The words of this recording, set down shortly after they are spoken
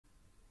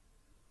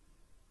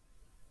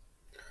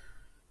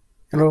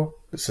Hello,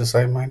 this is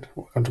SideMind.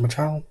 Welcome to my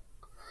channel.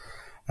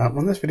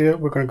 On this video,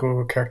 we're going to go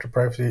over character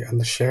privacy and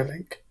the share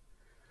link.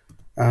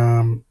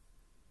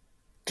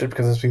 Just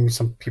because there's been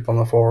some people on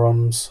the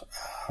forums,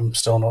 I'm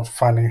still not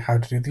finding how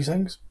to do these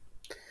things.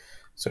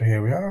 So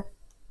here we are.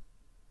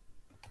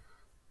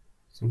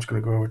 So I'm just going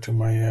to go over to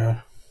my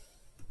a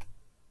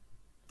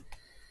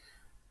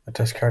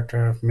test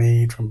character I've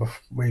made from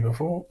way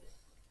before.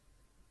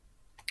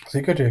 So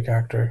you go to your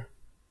character,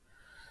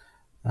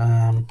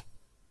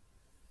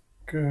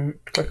 go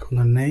click on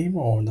the name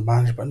or on the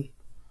management.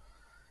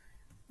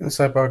 In the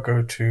sidebar,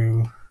 go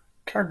to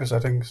character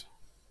settings.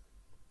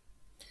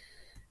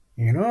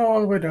 All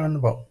the way down the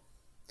bottom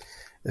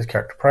is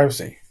character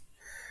privacy.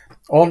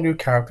 All new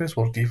characters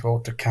will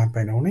default to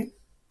campaign only,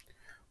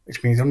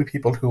 which means only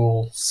people who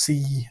will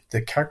see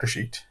the character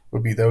sheet will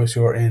be those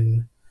who are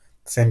in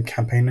the same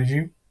campaign as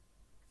you.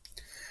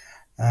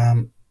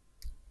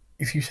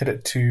 If you set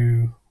it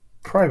to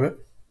private,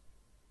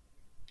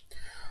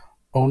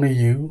 only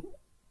you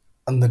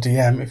and the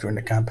DM, if you're in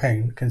the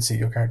campaign, can see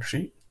your character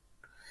sheet.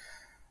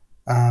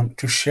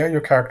 To share your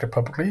character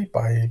publicly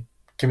by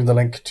giving the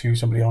link to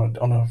somebody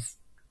on a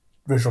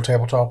virtual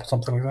tabletop or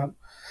something like that,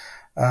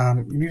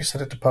 you need to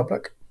set it to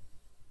public.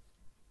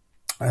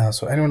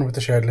 So anyone with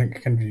the shared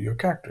link can view your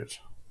characters.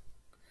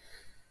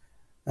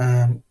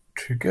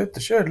 To get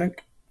the shared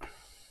link,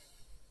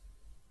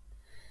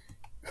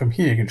 from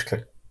here you can just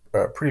click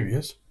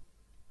previous.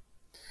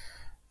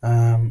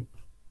 I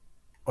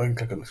can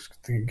click on this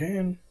thing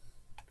again,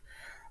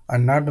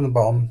 and now down the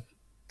bottom,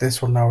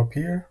 this will now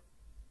appear.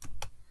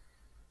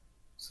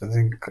 So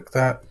then click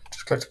that,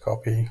 just click to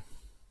copy,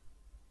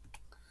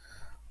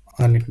 and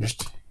then you can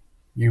just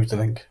use the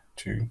link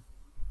to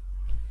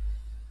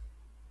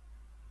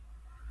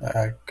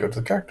go to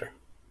the character.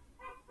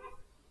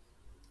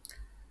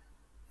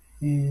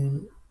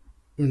 And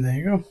there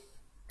you go.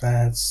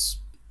 That's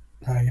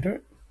how you do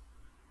it.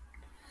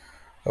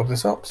 Hope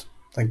this helps.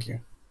 Thank you.